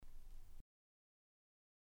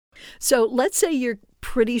So let's say you're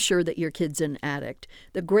pretty sure that your kid's an addict.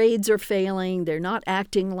 The grades are failing, they're not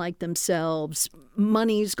acting like themselves,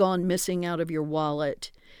 money's gone missing out of your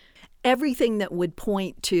wallet. Everything that would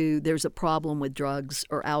point to there's a problem with drugs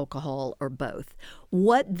or alcohol or both.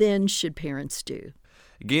 What then should parents do?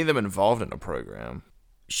 Getting them involved in a program.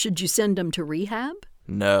 Should you send them to rehab?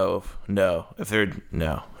 No. Not if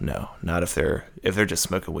they're just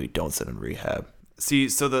smoking weed, don't send them to rehab. See,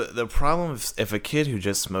 so the problem is if a kid who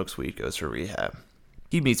just smokes weed goes to rehab,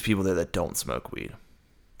 he meets people there that don't smoke weed.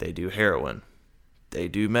 They do heroin. They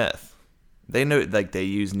do meth. They know, like, they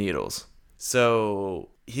use needles. So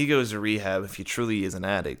he goes to rehab. If he truly is an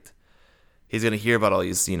addict, he's going to hear about all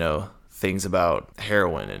these, things about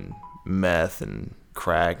heroin and meth and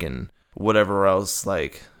crack and whatever else,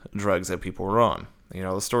 like, drugs that people were on.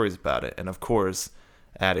 All the stories about it. And, of course,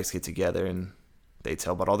 addicts get together and they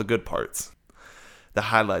tell about all the good parts, the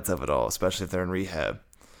highlights of it all, especially if they're in rehab.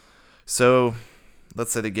 So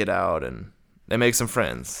let's say they get out and they make some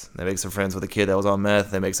friends. They make some friends with a kid that was on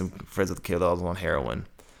meth. They make some friends with a kid that was on heroin.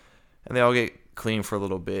 And they all get clean for a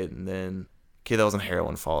little bit, and then the kid that was on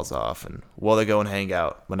heroin falls off. And they go and hang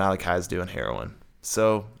out, but now the guy's doing heroin.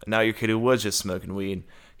 So now your kid who was just smoking weed,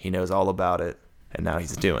 he knows all about it, and now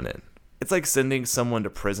he's doing it. It's like sending someone to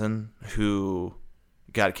prison who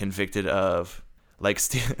got convicted of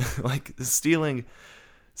stealing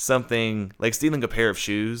something, like stealing a pair of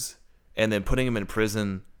shoes, and then putting him in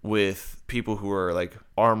prison with people who are like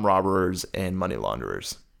armed robbers and money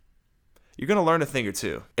launderers. You're going to learn a thing or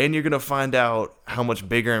two, and you're going to find out how much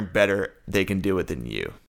bigger and better they can do it than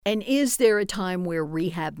you. And is there a time where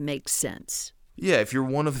rehab makes sense? Yeah, if you're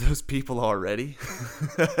one of those people already.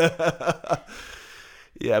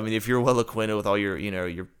 Yeah, I mean, if you're well acquainted with all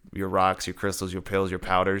your rocks, your crystals, your pills, your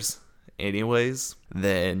powders anyways,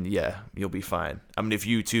 then yeah, you'll be fine. I mean, if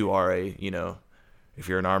you too are if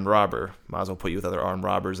you're an armed robber, might as well put you with other armed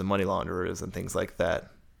robbers and money launderers and things like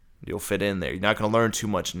that. You'll fit in there. You're not going to learn too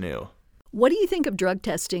much new. What do you think of drug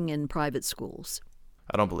testing in private schools?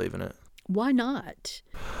 I don't believe in it. Why not?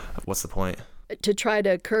 What's the point? To try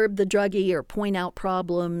to curb the druggie or point out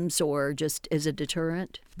problems or just as a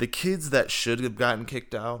deterrent? The kids that should have gotten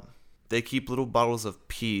kicked out, they keep little bottles of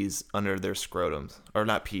peas under their scrotums. Or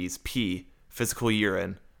not peas, pee, physical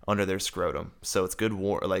urine under their scrotum. So it's good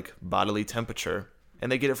bodily temperature. And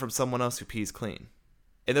they get it from someone else who pees clean.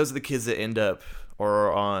 And those are the kids that end up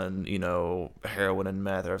or on, heroin and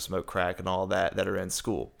meth or smoke crack and all that are in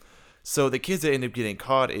school. So the kids that end up getting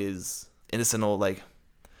caught is innocent old,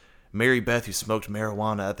 Mary Beth who smoked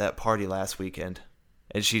marijuana at that party last weekend.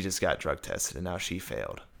 And she just got drug tested and now she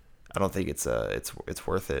failed. I don't think it's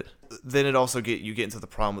worth it. Then it also you get into the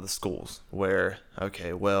problem with the schools where,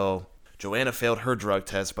 okay, well, Joanna failed her drug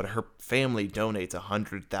test, but her family donates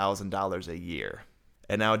 $100,000 a year.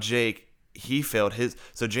 And now Jake, he failed his.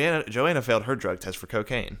 So Joanna failed her drug test for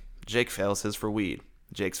cocaine. Jake fails his for weed.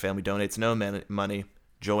 Jake's family donates no money.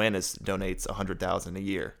 Joanna's donates $100,000 a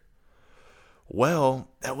year. Well,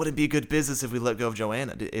 that wouldn't be good business if we let go of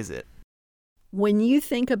Joanna, is it? When you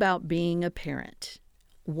think about being a parent,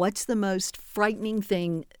 what's the most frightening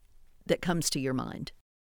thing that comes to your mind?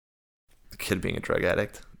 The kid being a drug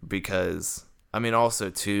addict. Because, also,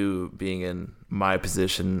 too, being in my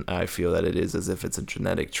position, I feel that it is as if it's a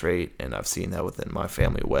genetic trait, and I've seen that within my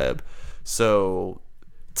family web. So,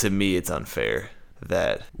 to me, it's unfair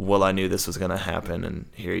that, I knew this was going to happen, and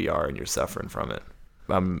here you are, and you're suffering from it.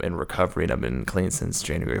 I'm in recovery, and I've been clean since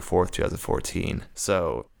January 4th, 2014.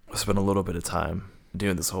 So, I spent a little bit of time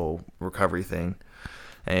doing this whole recovery thing,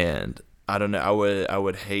 and I don't know, I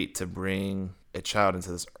would hate to bring a child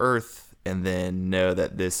into this earth and then know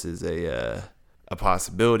that this is a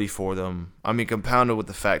possibility for them. Compounded with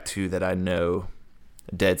the fact, too, that I know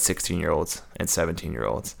dead 16-year-olds and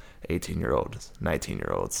 17-year-olds, 18-year-olds,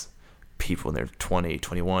 19-year-olds, people in their 20,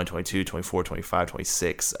 21, 22, 24, 25,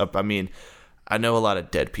 26. I know a lot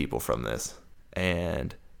of dead people from this.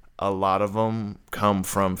 And a lot of them come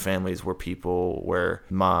from families where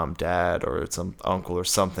mom, dad, or some uncle or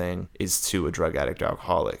something is to a drug addict or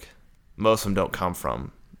alcoholic. Most of them don't come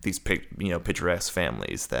from these picturesque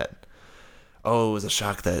families that, it was a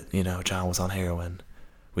shock that, John was on heroin.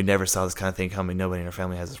 We never saw this kind of thing coming. Nobody in our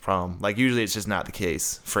family has this problem. Usually it's just not the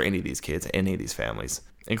case for any of these kids, any of these families,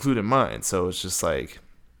 including mine. So it's just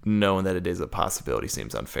knowing that it is a possibility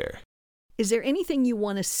seems unfair. Is there anything you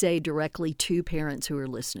want to say directly to parents who are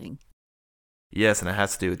listening? Yes, and it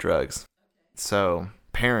has to do with drugs. So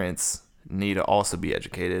parents need to also be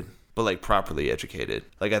educated, but properly educated.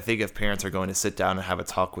 I think if parents are going to sit down and have a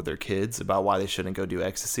talk with their kids about why they shouldn't go do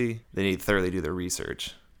ecstasy, they need to thoroughly do their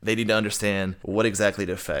research. They need to understand what exactly it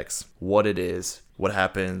affects, what it is, what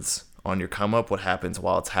happens on your come up, what happens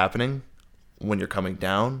while it's happening, when you're coming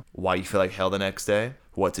down, why you feel like hell the next day,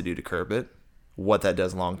 what to do to curb it, what that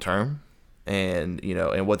does long term, and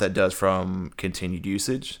and what that does from continued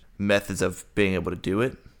usage, methods of being able to do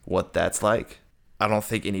it, what that's like. I don't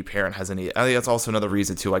think any parent has any. I think that's also another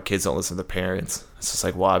reason too why kids don't listen to their parents. It's just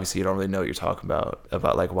like, well, obviously you don't really know what you're talking about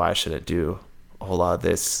like why I shouldn't do a whole lot of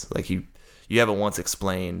this. Like you haven't once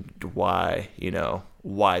explained why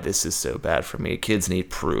this is so bad for me. Kids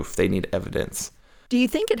need proof. They need evidence. Do you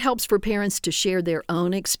think it helps for parents to share their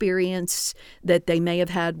own experience that they may have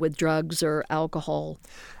had with drugs or alcohol?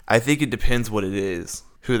 I think it depends what it is,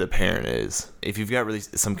 who the parent is. If you've got really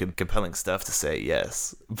some compelling stuff to say,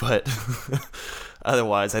 yes. But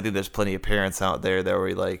otherwise, I think there's plenty of parents out there that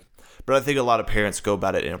were like, but I think a lot of parents go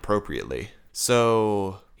about it inappropriately.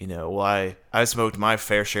 So, I smoked my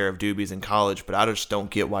fair share of doobies in college, but I just don't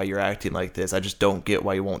get why you're acting like this. I just don't get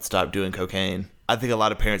why you won't stop doing cocaine. I think a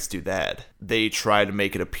lot of parents do that. They try to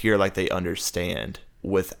make it appear like they understand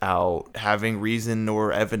without having reason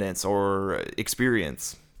or evidence or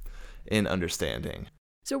experience in understanding.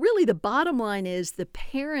 So really the bottom line is the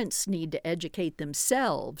parents need to educate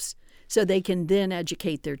themselves so they can then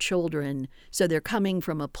educate their children, so they're coming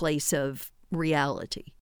from a place of reality.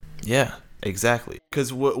 Yeah, exactly.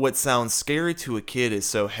 Because what sounds scary to a kid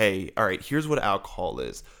is hey, all right, here's what alcohol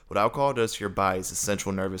is. What alcohol does to your body is a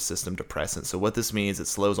central nervous system depressant. So what this means, it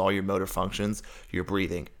slows all your motor functions, your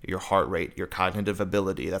breathing, your heart rate, your cognitive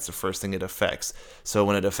ability. That's the first thing it affects. So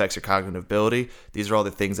when it affects your cognitive ability, these are all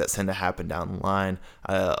the things that tend to happen down the line.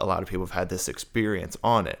 A lot of people have had this experience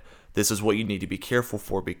on it. This is what you need to be careful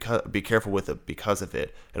with it because of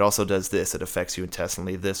it. It also does this. It affects you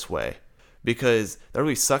intestinally this way. Because that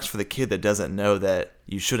really sucks for the kid that doesn't know that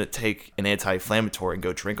you shouldn't take an anti-inflammatory and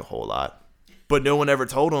go drink a whole lot. But no one ever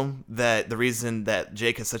told him that the reason that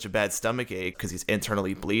Jake has such a bad stomach ache because he's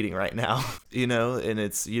internally bleeding right now, and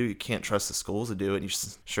it's you can't trust the schools to do it. And you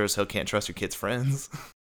sure as hell can't trust your kids' friends.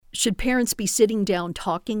 Should parents be sitting down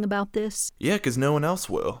talking about this? Yeah, because no one else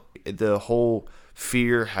will. The whole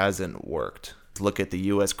fear hasn't worked. Look at the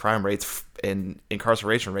U.S. crime rates and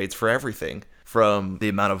incarceration rates for everything, from the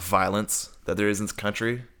amount of violence that there is in this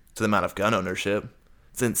country to the amount of gun ownership.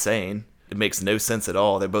 It's insane. It makes no sense at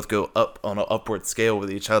all. They both go up on an upward scale with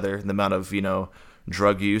each other. The amount of,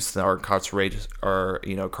 drug use, our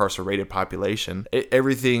incarcerated population,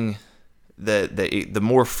 everything the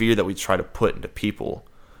more fear that we try to put into people,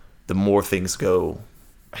 the more things go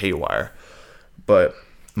haywire. But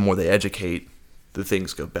the more they educate, the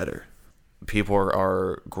things go better. People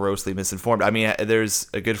are grossly misinformed. I mean, there's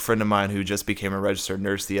a good friend of mine who just became a registered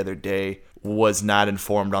nurse the other day, was not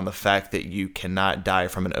informed on the fact that you cannot die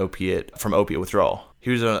from opiate withdrawal. He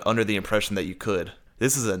was under the impression that you could.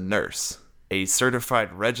 This is a nurse, a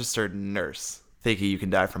certified registered nurse, thinking you can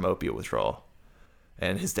die from opiate withdrawal.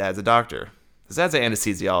 And his dad's a doctor. His dad's an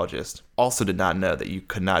anesthesiologist. Also did not know that you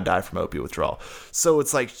could not die from opiate withdrawal. So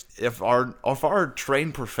it's like, if our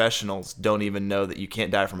trained professionals don't even know that you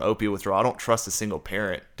can't die from opiate withdrawal, I don't trust a single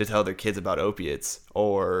parent to tell their kids about opiates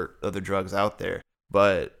or other drugs out there.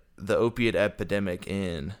 But the opiate epidemic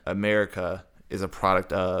in America is a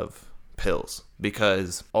product of pills,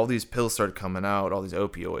 because all these pills started coming out, all these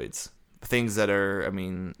opioids, things that are,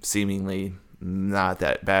 seemingly not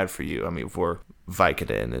that bad for you. For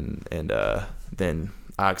Vicodin and then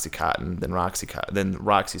Oxycontin, then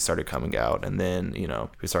Roxy started coming out, and then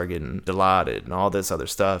we started getting Dilaudid and all this other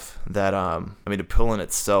stuff that the pill in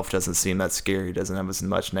itself doesn't seem that scary, doesn't have as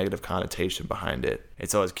much negative connotation behind it. And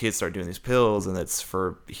so as kids start doing these pills, and it's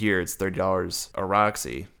 $30 a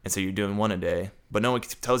Roxy, and so you're doing one a day, but no one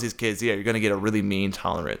tells these kids, you're going to get a really mean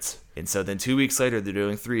tolerance. And so then 2 weeks later they're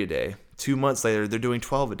doing 3 a day, 2 months later they're doing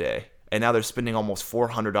 12 a day, and now they're spending almost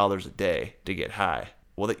 $400 a day to get high.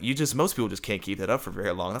 Well, most people just can't keep that up for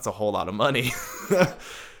very long. That's a whole lot of money.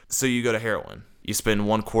 So you go to heroin. You spend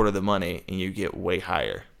 1/4 of the money and you get way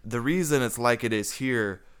higher. The reason it's like it is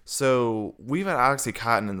here, so we've had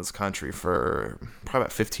Oxycontin in this country for probably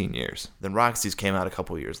about 15 years. Then Roxy's came out a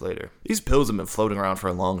couple years later. These pills have been floating around for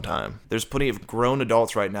a long time. There's plenty of grown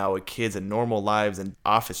adults right now with kids and normal lives and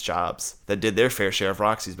office jobs that did their fair share of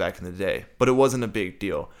Roxy's back in the day. But it wasn't a big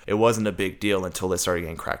deal. It wasn't a big deal until they started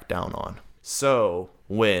getting cracked down on. So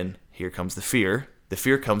when here comes the fear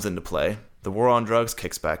comes into play, the war on drugs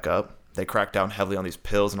kicks back up. They crack down heavily on these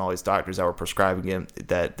pills and all these doctors that were prescribing them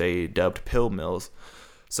that they dubbed pill mills.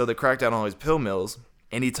 So they crack down on all these pill mills.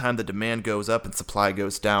 Anytime the demand goes up and supply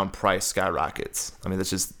goes down, price skyrockets. That's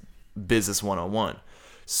just business 101.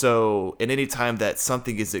 So, and any time that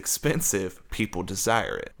something is expensive, people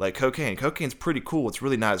desire it. Like cocaine. Cocaine's pretty cool. It's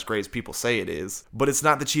really not as great as people say it is, but it's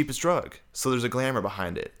not the cheapest drug. So there's a glamour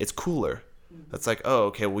behind it. It's cooler. That's like, oh,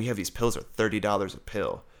 okay, well, we have these pills that are $30 a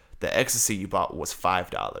pill. The ecstasy you bought was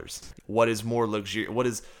 $5. What is more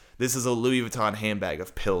luxurious? This is a Louis Vuitton handbag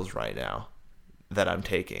of pills right now that I'm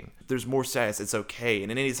taking. There's more status. It's okay.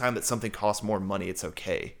 And any time that something costs more money, it's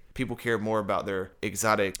okay. People care more about their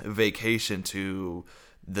exotic vacation to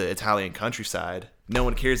the Italian countryside. No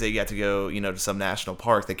one cares that you got to go, to some national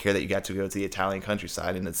park. They care that you got to go to the Italian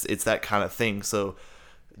countryside, and it's that kind of thing. So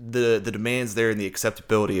the demand's there and the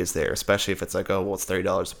acceptability is there, especially if it's like, oh, well, it's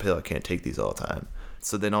 $30 a pill. I can't take these all the time.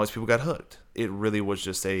 So then all these people got hooked. It really was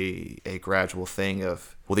just a gradual thing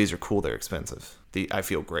of, well, these are cool, they're expensive. I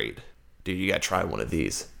feel great. Dude, you got to try one of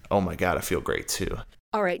these. Oh my God, I feel great too.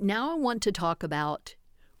 All right, now I want to talk about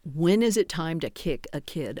when is it time to kick a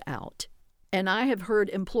kid out? And I have heard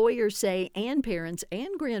employers say, and parents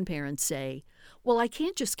and grandparents say, well, I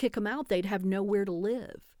can't just kick them out. They'd have nowhere to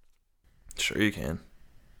live. Sure you can.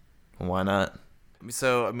 Why not?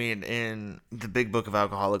 So, in the Big Book of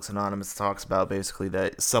Alcoholics Anonymous, it talks about basically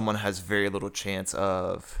that someone has very little chance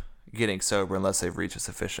of getting sober unless they've reached a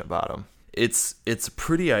sufficient bottom. It's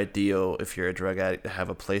pretty ideal if you're a drug addict to have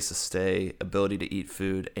a place to stay, ability to eat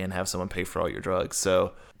food, and have someone pay for all your drugs.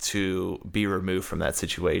 So to be removed from that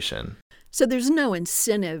situation. So there's no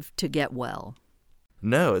incentive to get well.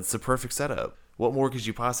 No, it's the perfect setup. What more could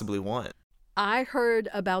you possibly want? I heard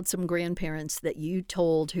about some grandparents that you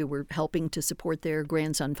told who were helping to support their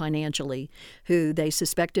grandson financially, who they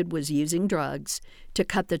suspected was using drugs to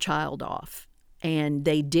cut the child off. And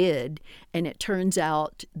they did. And it turns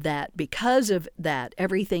out that because of that,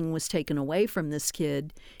 everything was taken away from this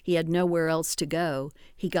kid. He had nowhere else to go.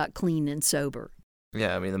 He got clean and sober.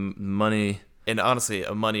 Yeah, the money, and honestly,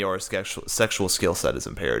 a money or a sexual skill set is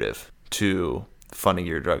imperative to funding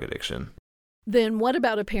your drug addiction. Then what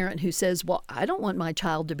about a parent who says, well, I don't want my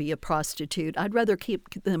child to be a prostitute. I'd rather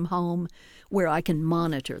keep them home where I can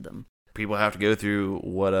monitor them. People have to go through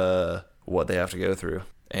what they have to go through.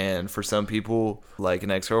 And for some people, like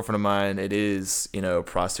an ex-girlfriend of mine, it is,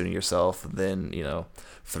 prostituting yourself, then,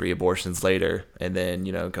 3 abortions later, and then,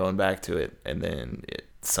 going back to it. And then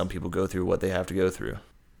some people go through what they have to go through.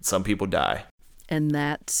 Some people die. And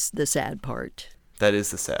that's the sad part. That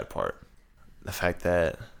is the sad part. The fact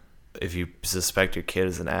that if you suspect your kid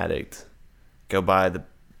is an addict, go buy the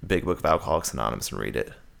Big Book of Alcoholics Anonymous and read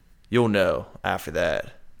it. You'll know after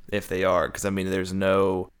that if they are, because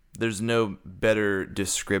there's no better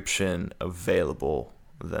description available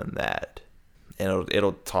than that. And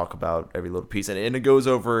it'll talk about every little piece. And it goes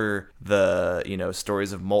over the,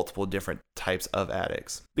 stories of multiple different types of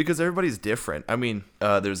addicts. Because everybody's different.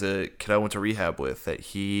 There's a kid I went to rehab with that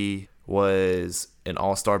he was an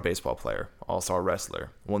all-star baseball player, all-star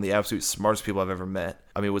wrestler, one of the absolute smartest people I've ever met.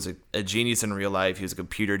 Was a genius in real life. He was a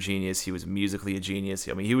computer genius. He was musically a genius.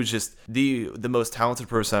 He was just the most talented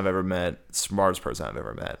person I've ever met, smartest person I've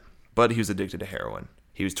ever met. But he was addicted to heroin.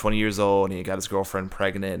 He was 20 years old, and he got his girlfriend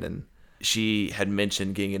pregnant, and she had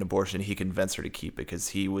mentioned getting an abortion. He convinced her to keep it because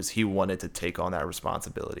he wanted to take on that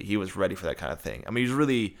responsibility. He was ready for that kind of thing. He was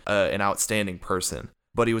really an outstanding person,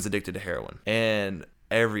 but he was addicted to heroin. And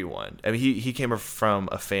everyone, he came from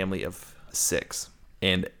a family of 6,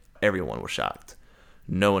 and everyone was shocked.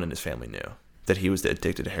 No one in his family knew that he was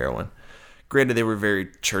addicted to heroin. Granted, they were very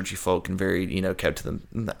churchy folk and very, kept to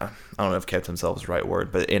them. I don't know if kept themselves is the right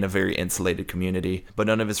word, but in a very insulated community. But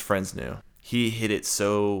none of his friends knew. He hit it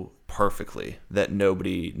so perfectly that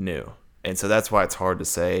nobody knew. And so that's why it's hard to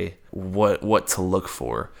say what to look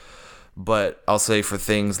for. But I'll say for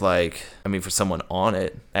things like, for someone on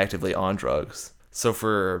it, actively on drugs. So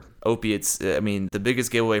for opiates, the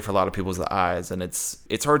biggest giveaway for a lot of people is the eyes. And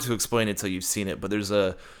it's hard to explain until you've seen it. But there's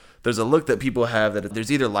a look that people have that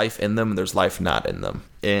there's either life in them and there's life not in them.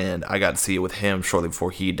 And I got to see it with him shortly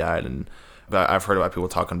before he died. And I've heard about people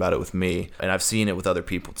talking about it with me. And I've seen it with other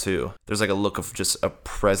people too. There's like a look of just a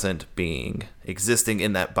present being existing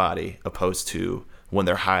in that body, opposed to when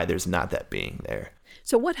they're high, there's not that being there.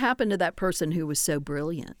 So what happened to that person who was so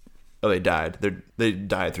brilliant? Oh, they died. They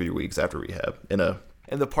died 3 weeks after rehab in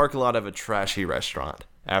the parking lot of a trashy restaurant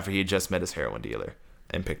after he had just met his heroin dealer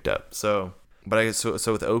and picked up. So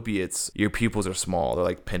with opiates, your pupils are small. They're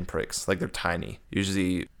like pinpricks, like they're tiny.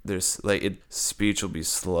 Usually, speech will be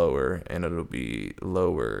slower and it'll be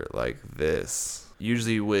lower like this.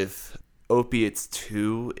 Usually with opiates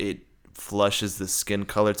too, it flushes the skin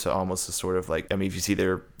color to almost a sort of like, if you see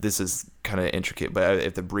this is kind of intricate, but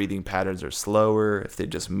if the breathing patterns are slower, if they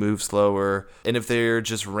just move slower, and if they're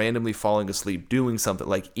just randomly falling asleep doing something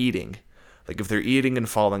like eating, Like if they're eating and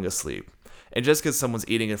falling asleep. And just because someone's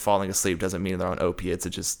eating and falling asleep doesn't mean they're on opiates.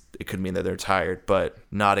 It could mean that they're tired, but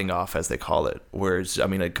nodding off, as they call it, whereas,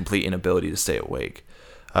 a complete inability to stay awake.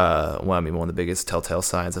 One of the biggest telltale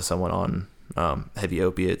signs of someone on heavy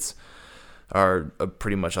opiates are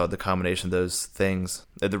pretty much all the combination of those things.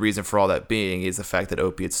 And the reason for all that being is the fact that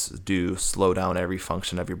opiates do slow down every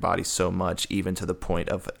function of your body so much, even to the point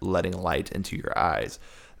of letting light into your eyes.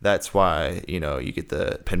 That's why, you get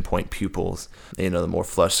the pinpoint pupils, the more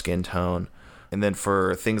flushed skin tone. And then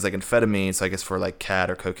for things like amphetamines, so I guess for like cat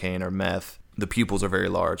or cocaine or meth, the pupils are very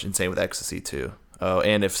large, and same with ecstasy too.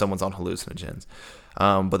 And if someone's on hallucinogens.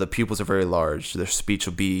 But the pupils are very large. Their speech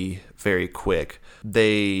will be very quick.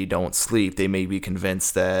 They don't sleep. They may be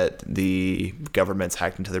convinced that the government's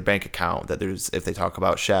hacked into their bank account, that if they talk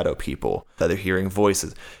about shadow people, that they're hearing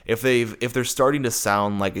voices. If they're starting to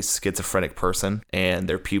sound like a schizophrenic person and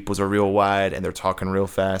their pupils are real wide and they're talking real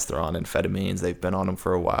fast, they're on amphetamines, they've been on them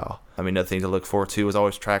for a while. Another thing to look for too is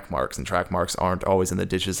always track marks, and track marks aren't always in the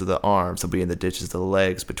ditches of the arms. They'll be in the ditches of the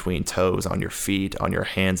legs, between toes, on your feet, on your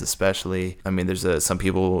hands especially. There's some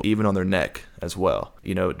people even on their neck as well.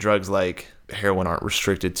 Drugs like heroin aren't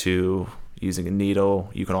restricted to using a needle.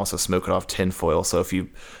 You can also smoke it off tinfoil. So if you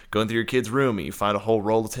go into your kid's room and you find a whole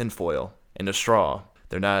roll of tinfoil and a straw,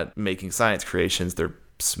 they're not making science creations, they're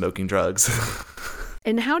smoking drugs.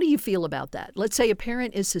 And how do you feel about that? Let's say a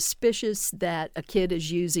parent is suspicious that a kid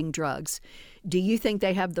is using drugs. Do you think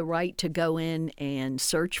they have the right to go in and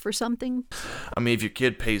search for something? If your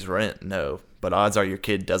kid pays rent, no. But odds are your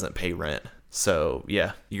kid doesn't pay rent. So,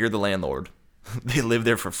 yeah, you're the landlord. They live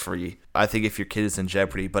there for free. I think if your kid is in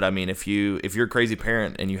jeopardy, but if you're a crazy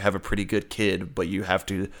parent and you have a pretty good kid, but you have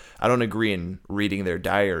to, I don't agree in reading their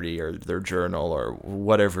diary or their journal or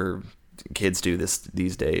whatever kids do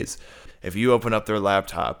these days. If you open up their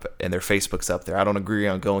laptop and their Facebook's up there, I don't agree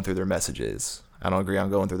on going through their messages. I don't agree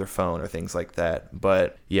on going through their phone or things like that.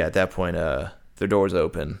 But yeah, at that point, their door's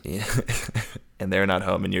open and they're not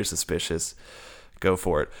home and you're suspicious. Go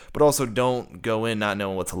for it. But also don't go in not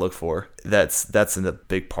knowing what to look for. That's a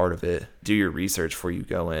big part of it. Do your research before you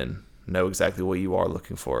go in. Know exactly what you are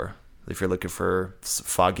looking for. If you're looking for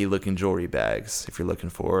foggy looking jewelry bags, if you're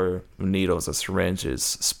looking for needles or syringes,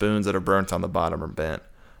 spoons that are burnt on the bottom or bent,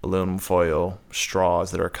 aluminum foil, straws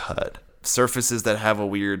that are cut, surfaces that have a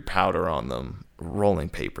weird powder on them, rolling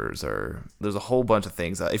papers, or there's a whole bunch of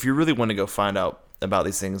things. If you really want to go find out about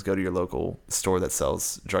these things, go to your local store that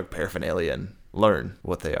sells drug paraphernalia and learn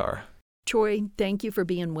what they are. Troy, thank you for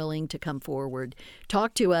being willing to come forward.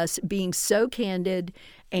 Talk to us, being so candid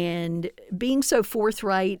and being so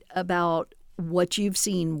forthright about what you've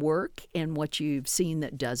seen work and what you've seen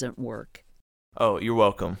that doesn't work. Oh, you're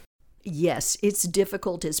welcome. Yes, it's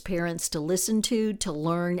difficult as parents to listen to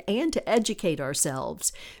learn, and to educate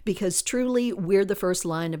ourselves, because truly we're the first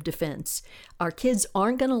line of defense. Our kids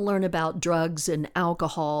aren't going to learn about drugs and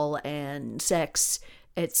alcohol and sex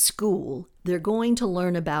at school. They're going to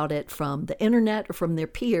learn about it from the internet or from their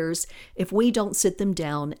peers if we don't sit them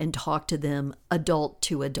down and talk to them adult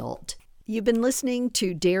to adult. You've been listening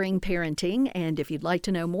to Daring Parenting, and if you'd like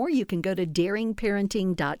to know more, you can go to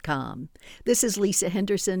daringparenting.com. This is Lisa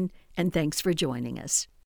Henderson, and thanks for joining us.